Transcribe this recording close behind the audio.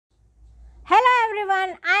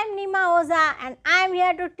Neema Oza and I am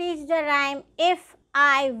here to teach the rhyme If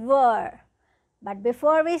I Were. But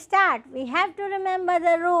before we start, we have to remember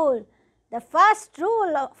the rule. The first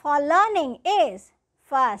rule for learning is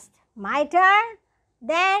first my turn,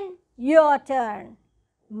 then your turn.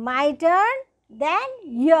 My turn, then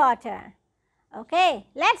your turn. Okay,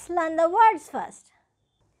 let's learn the words first.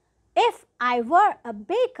 If I were a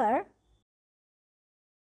baker,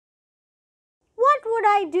 what would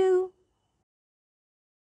I do?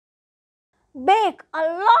 Bake a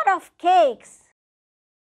lot of cakes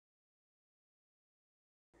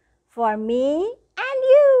for me and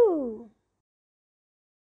you.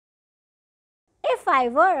 If I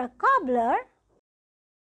were a cobbler,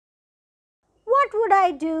 what would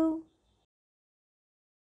I do?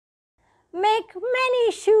 Make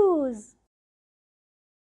many shoes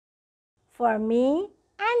for me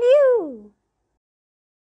and you.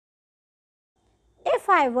 If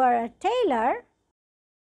I were a tailor,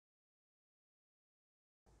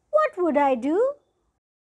 what would I do?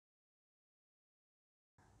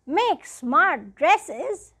 Make smart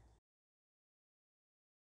dresses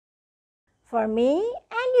for me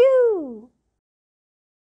and you.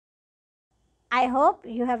 I hope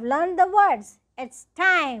you have learned the words. It's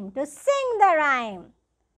time to sing the rhyme.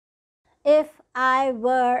 If I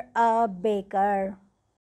were a baker,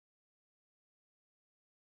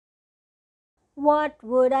 what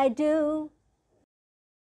would I do?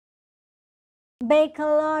 Bake a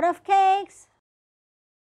lot of cakes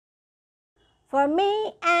for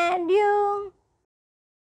me and you.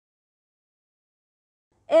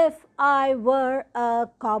 If I were a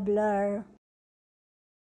cobbler,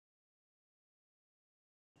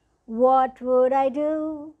 what would I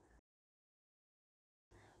do?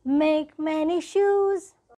 Make many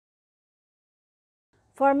shoes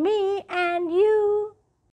for me and you.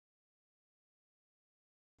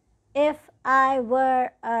 If I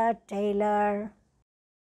were a tailor,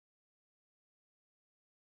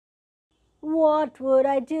 what would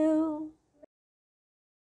I do?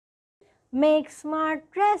 Make smart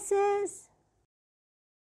dresses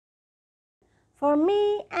for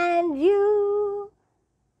me and you.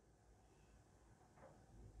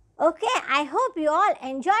 Okay, I hope you all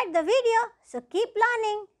enjoyed the video. So keep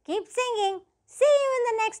learning, keep singing. See you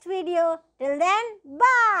in the next video. Till then,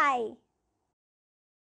 bye.